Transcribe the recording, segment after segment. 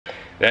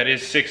That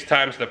is 6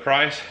 times the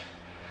price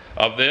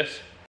of this.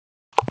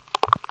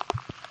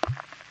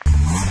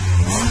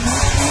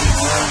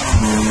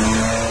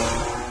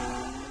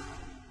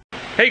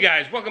 Hey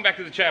guys, welcome back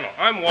to the channel.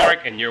 I'm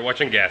Warwick and you're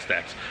watching Gas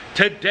Stacks.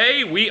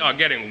 Today we are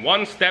getting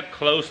one step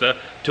closer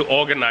to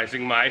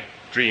organizing my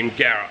dream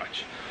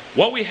garage.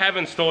 What we have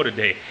in store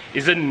today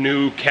is a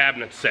new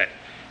cabinet set.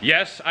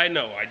 Yes, I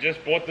know, I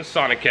just bought the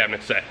Sonic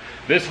cabinet set.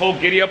 This whole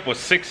giddy up was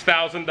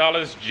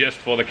 $6,000 just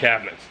for the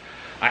cabinets.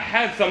 I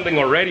had something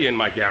already in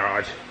my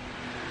garage.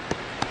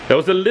 There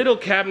was a little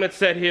cabinet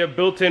set here,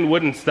 built-in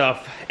wooden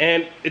stuff,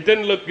 and it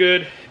didn't look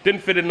good,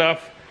 didn't fit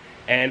enough,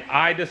 and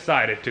I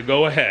decided to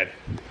go ahead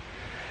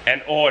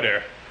and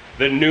order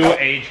the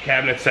NewAge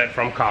cabinet set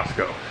from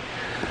Costco.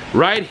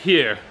 Right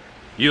here,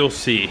 you'll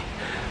see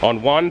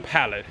on one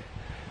pallet,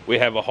 we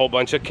have a whole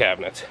bunch of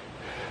cabinets.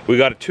 We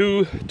got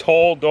 2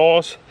 tall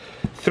doors,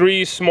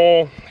 3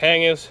 small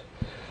hangers,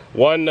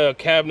 1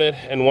 cabinet,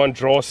 and 1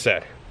 drawer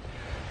set.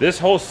 This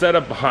whole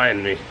setup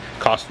behind me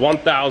cost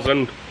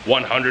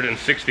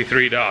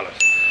 $1,163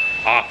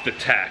 after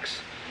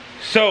tax.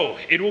 So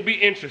it will be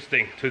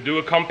interesting to do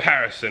a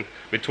comparison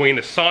between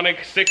the Sonic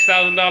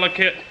 $6,000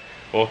 kit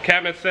or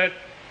cabinet set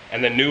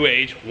and the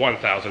NewAge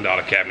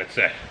 $1,000 cabinet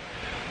set.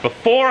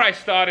 Before I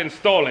start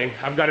installing,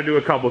 I've got to do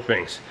a couple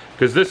things,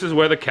 because this is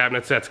where the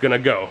cabinet set's gonna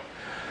go.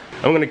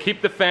 I'm gonna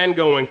keep the fan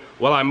going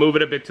while I move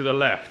it a bit to the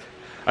left.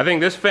 I think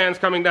this fan's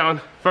coming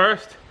down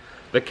first.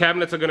 The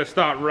cabinets are gonna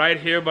start right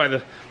here by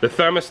the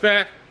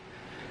thermostat,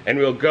 and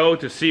we'll go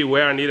to see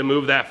where I need to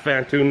move that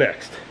fan to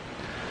next.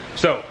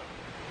 So,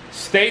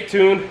 stay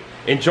tuned,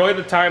 enjoy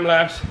the time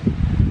lapse,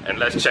 and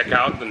let's check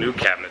out the new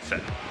cabinet set.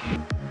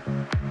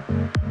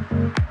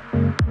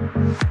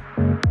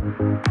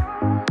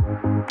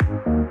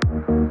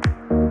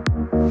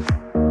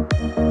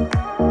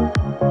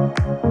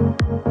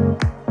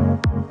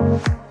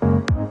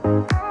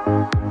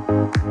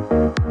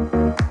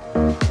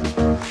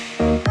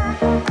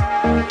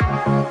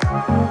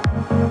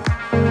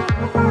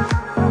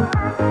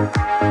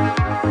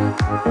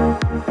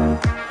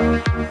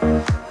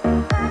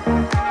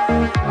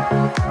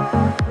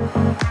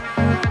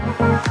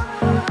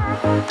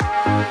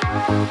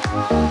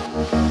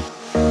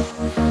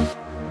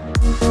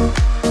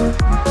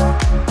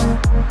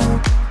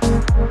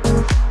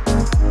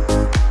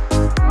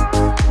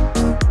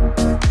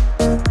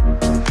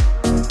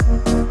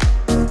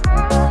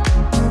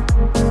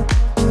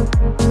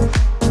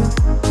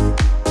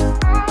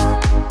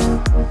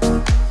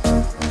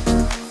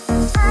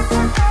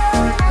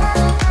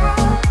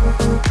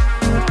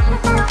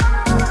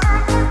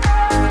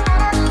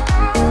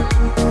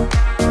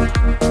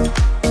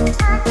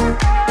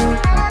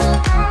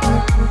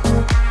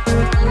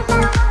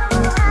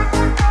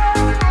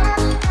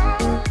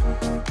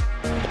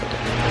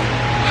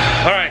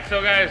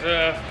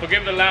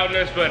 Forgive the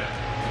loudness, but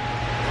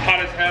hot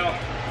as hell.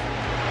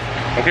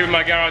 I'm keeping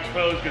my garage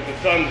closed because the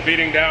sun's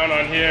beating down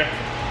on here.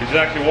 It's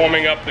actually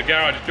warming up the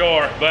garage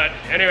door. But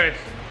anyways,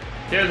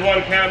 here's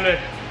one cabinet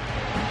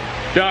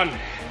done.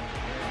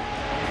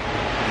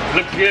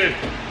 Looks good.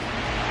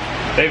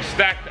 They've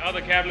stacked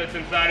other cabinets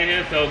inside of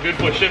here, so good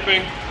for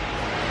shipping.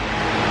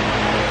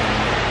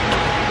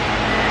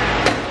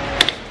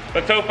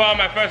 But so far,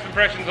 my first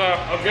impressions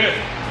are good.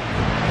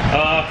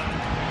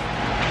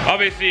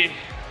 Obviously,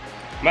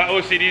 my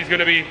OCD is going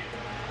to be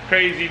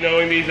crazy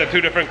knowing these are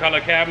 2 different color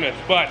cabinets,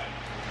 but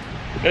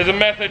there's a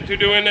method to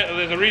doing it,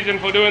 there's a reason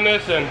for doing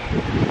this, and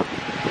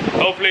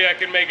hopefully I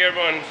can make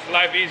everyone's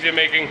life easier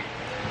making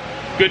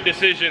good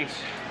decisions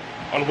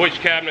on which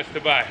cabinets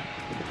to buy.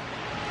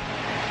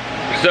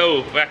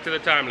 So, back to the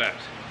time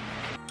lapse.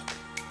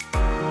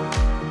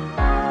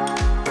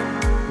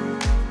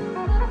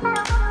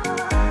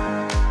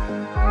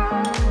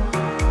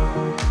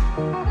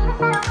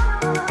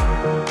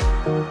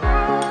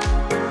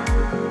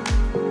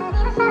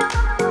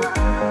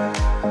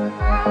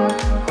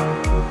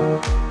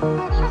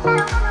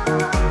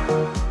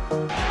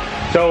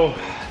 So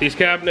these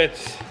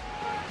cabinets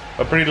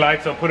are pretty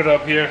light, so I'll put it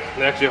up here.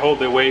 They actually hold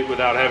their weight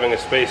without having a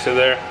spacer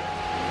there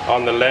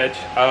on the ledge.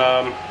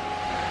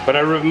 But I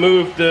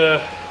removed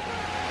the,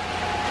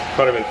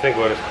 can't even think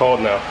what it's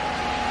called now.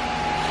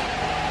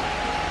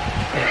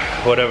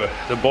 Whatever,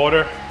 the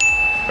border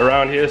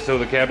around here so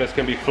the cabinets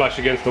can be flush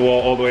against the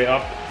wall all the way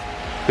up.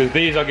 Because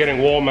these are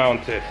getting wall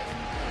mounted.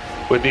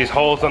 With these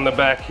holes on the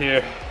back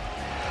here,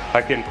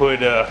 I can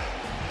put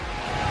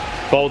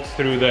bolts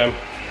through them,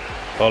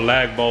 or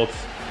lag bolts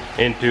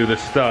into the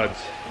studs.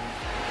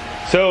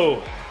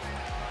 So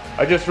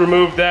I just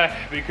removed that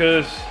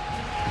because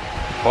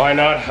why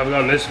not? I've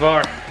gone this far.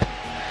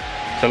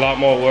 It's a lot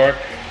more work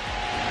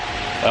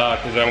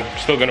because I'm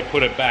still gonna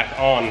put it back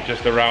on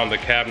just around the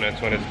cabinets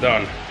when it's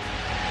done.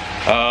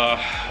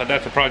 But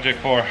that's a project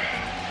for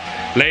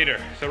later.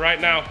 So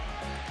right now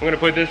I'm gonna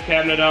put this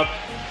cabinet up,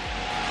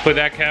 put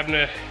that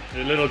cabinet,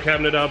 the little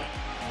cabinet up,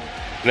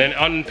 and then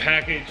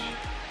unpackage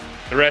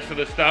the rest of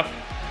the stuff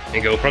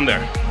and go from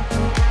there.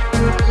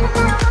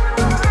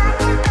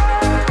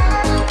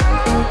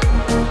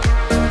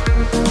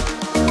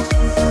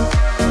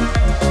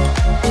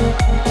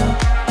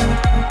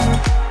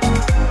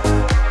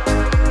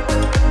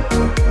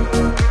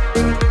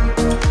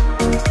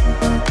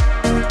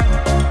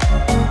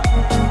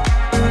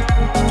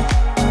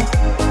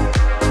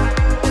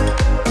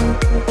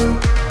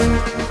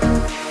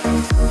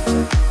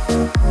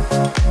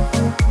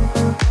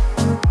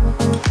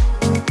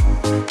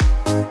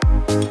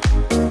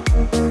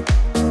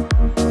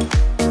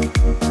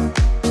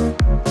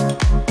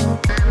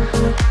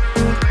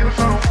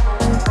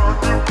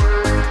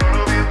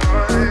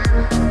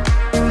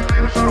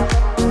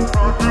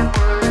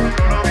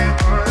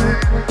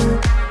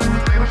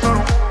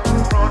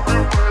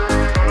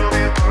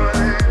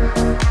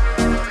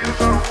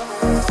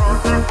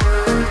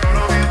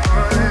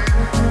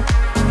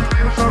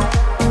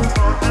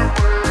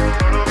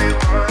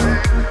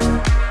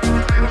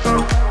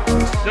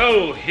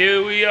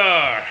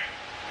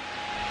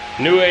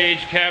 NewAge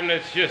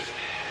cabinets just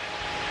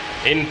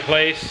in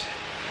place.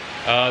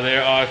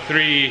 There are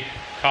 3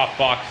 top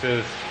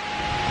boxes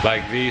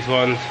like these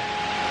ones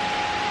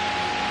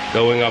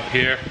going up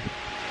here.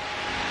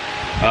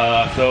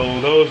 So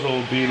those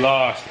will be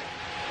lost.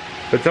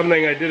 But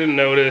something I didn't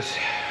notice,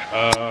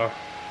 but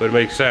it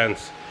makes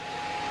sense,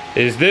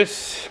 is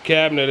this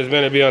cabinet is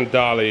meant to be on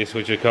dollies,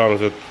 which it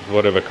comes with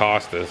whatever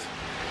cost is.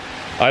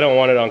 I don't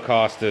want it on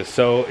casters,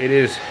 so it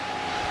is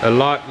a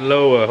lot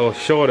lower or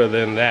shorter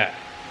than that.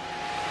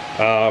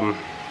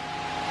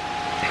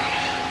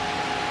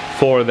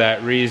 For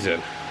that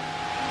reason.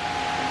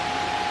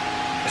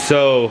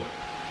 So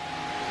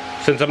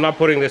since I'm not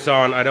putting this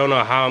on, I don't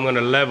know how I'm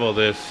gonna level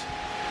this.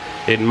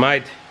 It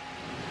might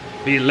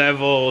be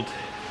leveled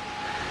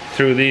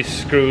through these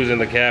screws in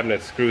the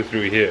cabinet, screw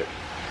through here.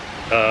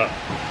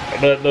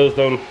 But those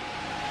don't.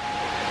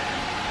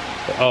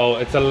 Oh,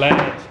 it's a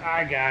ledge.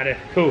 I got it.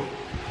 Cool.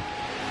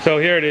 So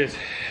here it is.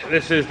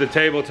 This is the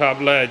tabletop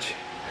ledge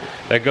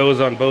that goes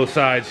on both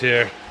sides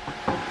here.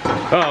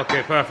 Oh,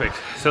 okay, perfect.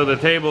 So the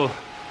table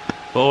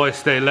will always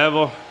stay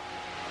level.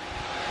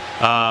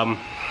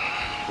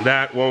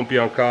 That won't be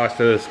on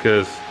casters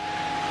because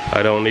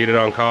I don't need it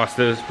on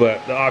casters,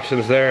 but the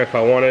option's there if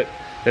I want it.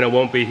 Then it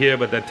won't be here,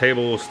 but that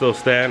table will still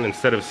stand.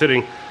 Instead of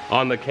sitting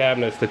on the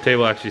cabinets, the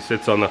table actually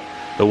sits on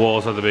the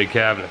walls of the big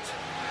cabinets.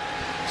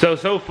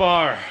 So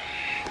far,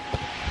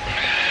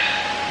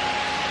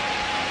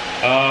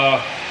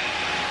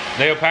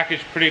 they are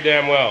packaged pretty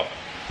damn well.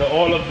 So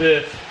all of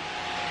this,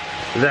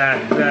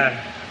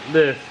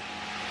 this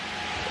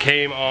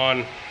came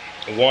on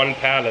 1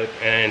 pallet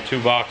and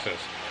 2 boxes.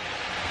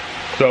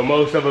 So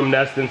most of them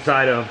nest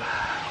inside of,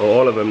 or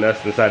all of them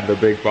nest inside the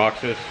big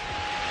boxes.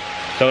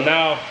 So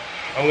now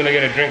I'm gonna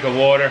get a drink of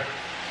water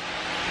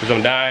because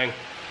I'm dying,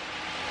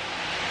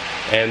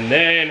 and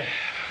then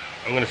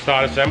I'm gonna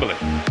start assembling.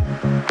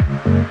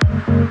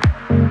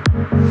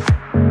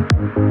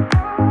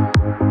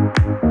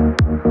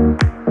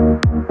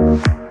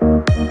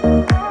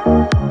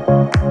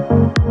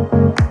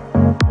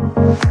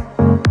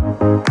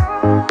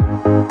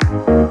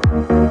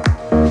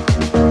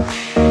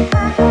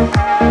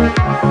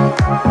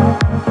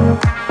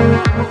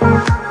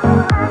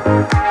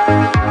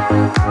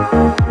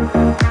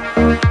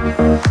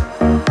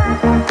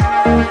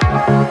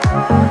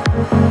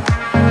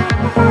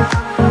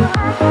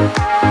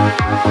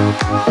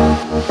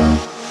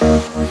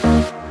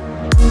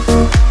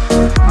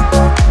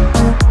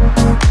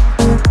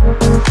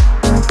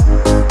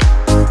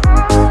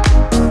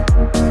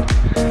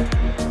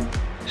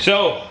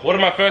 So, what are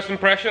my first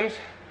impressions?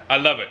 I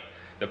love it.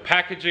 The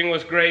packaging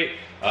was great,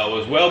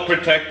 was well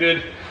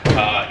protected,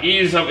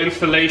 ease of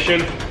installation.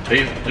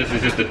 This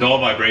is just the door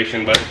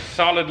vibration, but it's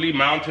solidly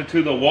mounted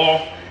to the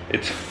wall.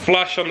 It's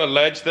flush on the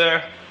ledge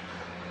there.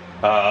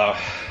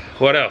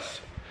 What else?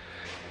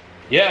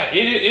 Yeah,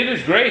 it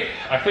is great.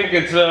 I think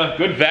it's a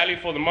good value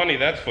for the money,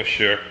 that's for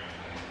sure.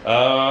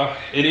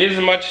 It is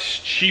a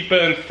much cheaper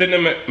and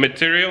thinner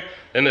material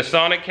than the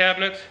Sonic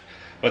cabinets,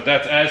 but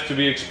that's as to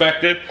be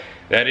expected.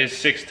 That is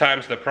 6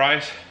 times the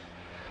price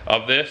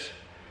of this.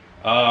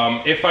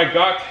 If I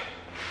got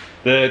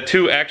the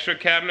 2 extra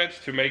cabinets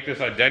to make this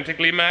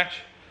identically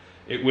match,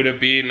 it would have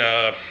been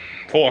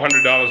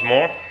 $400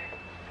 more,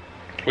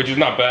 which is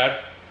not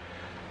bad,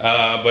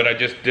 but I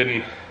just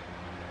didn't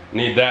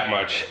need that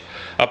much.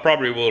 I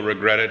probably will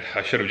regret it.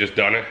 I should have just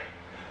done it.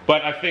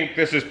 But I think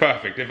this is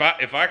perfect. If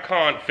I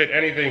can't fit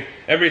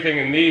everything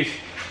in these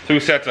 2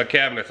 sets of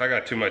cabinets, I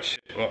got too much.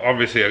 Well,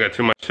 obviously I got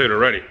too much shit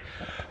already.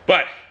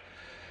 But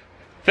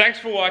thanks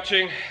for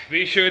watching.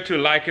 Be sure to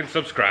like and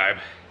subscribe.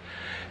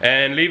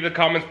 And leave the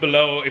comments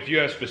below if you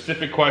have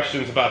specific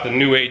questions about the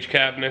NewAge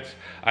cabinets.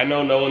 I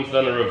know no one's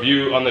done a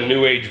review on the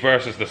NewAge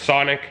versus the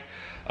Sonic.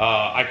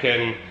 I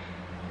can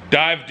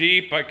dive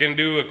deep. I can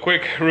do a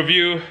quick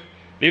review.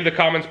 Leave the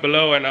comments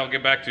below and I'll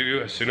get back to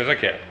you as soon as I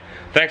can.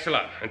 Thanks a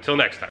lot. Until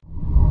next time.